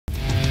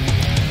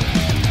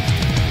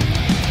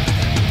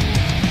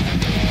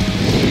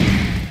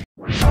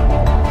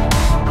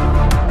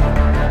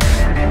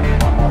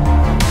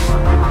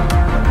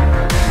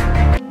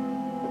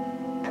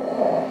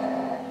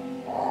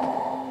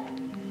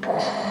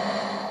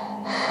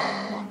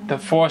The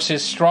Force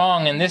is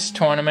strong in this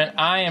tournament.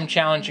 I am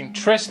challenging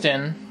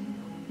Tristan.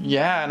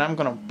 Yeah, and I'm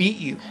gonna beat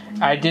you.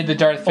 I did the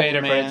Darth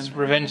Vader, but man. it's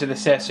Revenge of the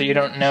Sith, so you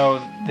don't know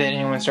that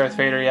anyone's Darth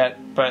Vader yet.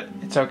 But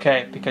it's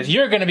okay, because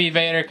you're gonna be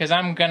Vader, because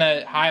I'm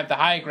gonna have the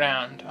high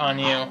ground on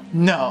you.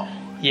 No.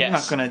 Yes. You're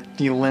not gonna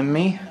delim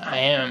me. I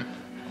am.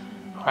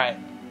 Alright.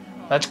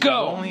 Let's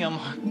go! I've only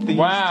unlocked these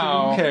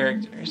Wow. 2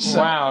 characters. So.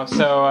 Wow,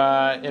 so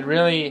it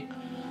really...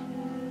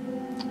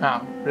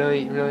 Oh,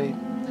 really?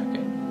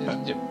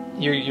 Okay.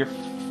 You're...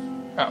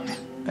 Oh.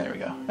 There we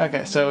go.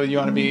 Okay, so you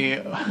want to be...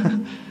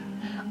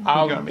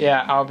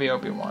 Yeah, I'll be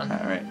Obi-Wan.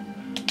 Alright.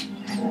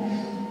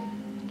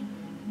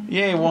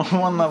 Yay,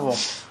 one level.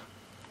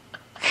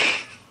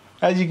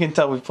 As you can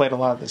tell, we've played a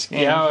lot of this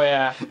game. Yeah, oh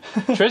yeah.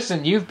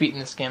 Tristan, you've beaten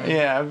this game.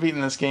 Yeah, I've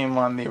beaten this game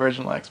on the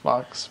original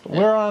Xbox. But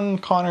we're on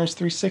Connor's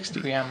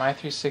 360. Yeah, my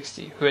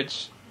 360,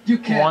 which... You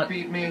can't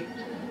beat me.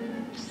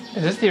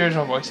 Is this the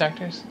original voice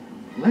actors?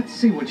 Let's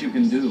see what you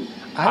can do.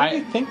 I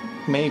think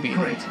maybe.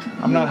 Great.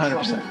 I'm not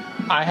 100%.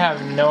 I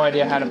have no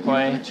idea how to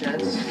play. It's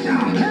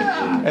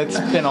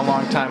been a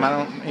long time. I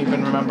don't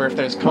even remember if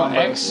there's Well,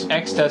 combos.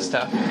 X does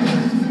stuff.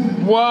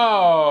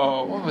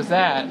 Whoa! What was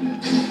that?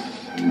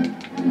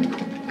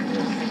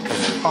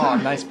 Oh,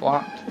 nice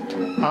block.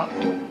 Oh,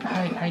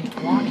 How you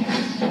block it?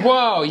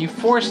 Whoa! You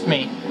forced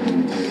me.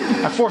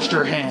 I forced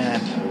your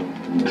hand.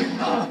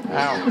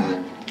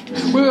 Ow.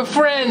 We were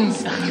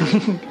friends.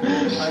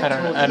 I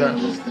don't.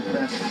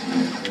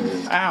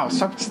 Ow,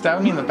 stop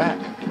stabbing me in the back.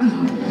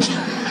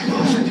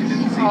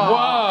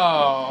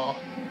 Whoa!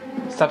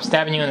 Stop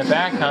stabbing you in the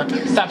back, huh?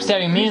 Stop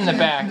stabbing me in the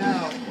back.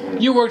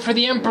 You worked for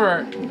the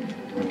Emperor. You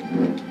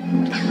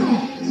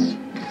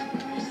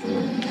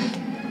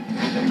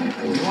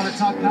want to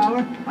talk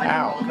power? I know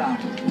Ow. all about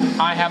it.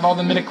 I have all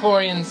the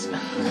midichlorians.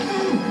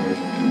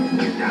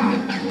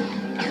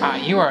 Ah,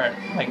 you are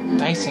like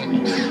dicing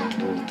me.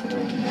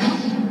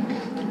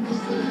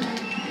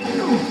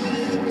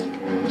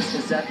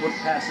 Is that what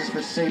passes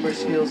for saber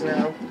skills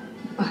now?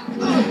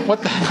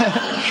 What the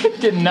heck?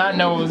 Did not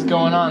know what was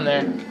going on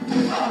there.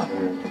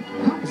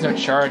 There's no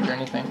charge or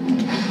anything.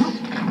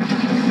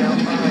 Now I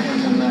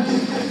am the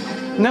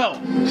master. No!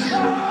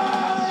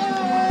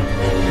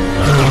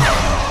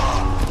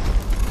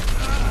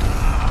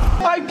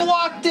 I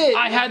blocked it!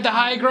 I had the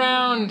high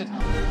ground.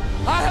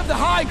 I have the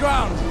high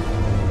ground.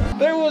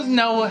 There was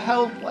no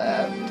health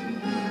left.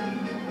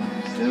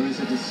 There is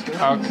a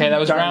discovery. Okay, that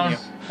was Darn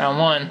round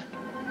one.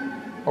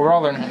 Well, we're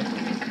all learning.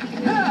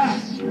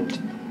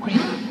 What are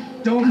you?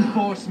 Don't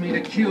force me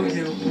to kill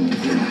you.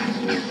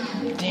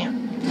 Damn.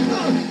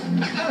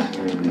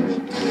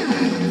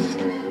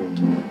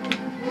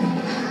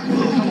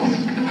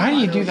 How do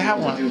you do that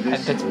one?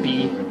 That's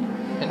B.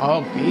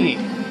 Oh, B.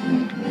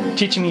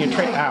 Teaching me a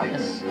trick. Ow.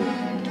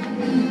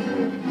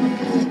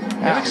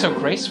 They look so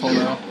graceful,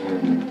 though.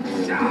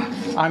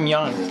 I'm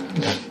young.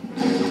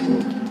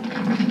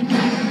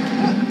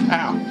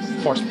 Ow.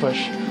 Force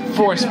push.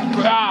 Force. No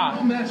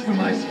Ah! match for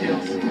my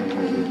skills.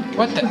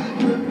 What the?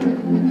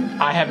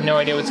 I have no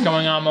idea what's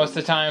going on most of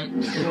the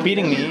time. You're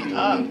beating me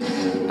up.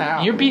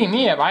 Ow. You're beating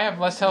me up. I have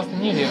less health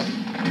than you do.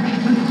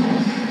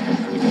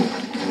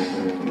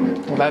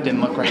 Well, that didn't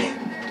look right.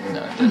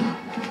 No, it didn't.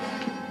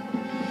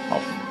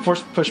 Oh,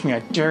 force push me. I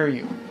dare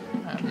you.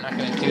 I'm not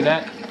gonna do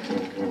that.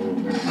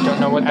 Don't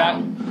know what that.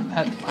 Wow,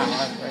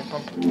 that's very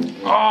bumpy.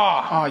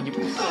 Oh! Oh, you.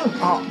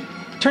 Oh.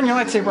 Turn your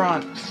lightsaber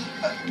on.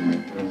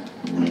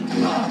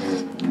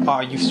 Oh,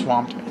 you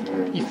swamped me.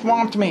 You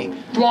swamped me.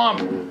 Thwomp!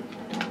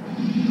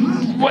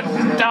 What?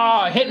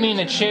 Oh, hit me in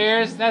the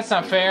chairs. That's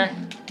not fair.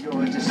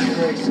 You're a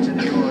disgrace to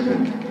the order.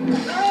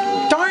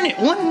 Darn it!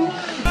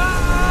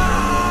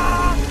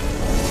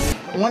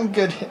 One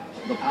good hit.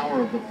 The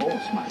power of the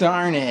Force, my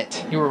Darn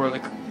it. You were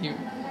really you're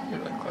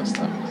really close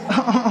though.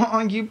 Oh,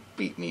 you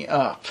beat me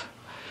up.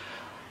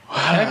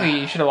 Technically,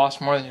 you should have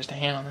lost more than just a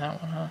hand on that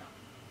one, huh?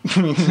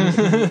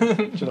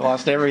 Should have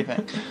lost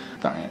everything.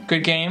 Darn it.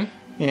 Good game.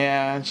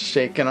 Yeah,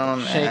 shaking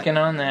on that. Shaking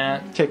on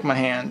that. Take my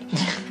hand.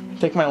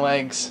 Take my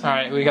legs. All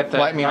right, we got the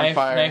Light me on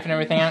fire. knife and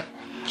everything out.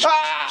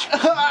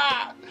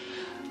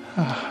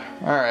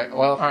 Alright,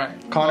 well,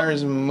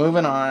 Connor's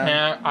moving on.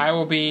 Now, I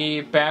will be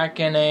back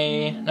in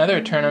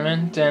another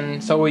tournament,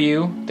 and so will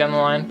you, down the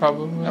line,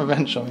 probably.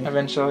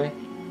 Eventually.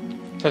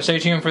 So stay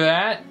tuned for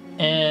that,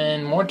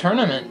 and more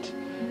tournament.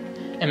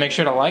 And make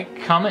sure to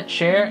like, comment,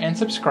 share, and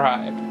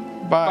subscribe.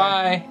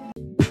 Bye.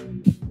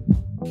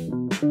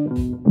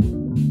 Bye.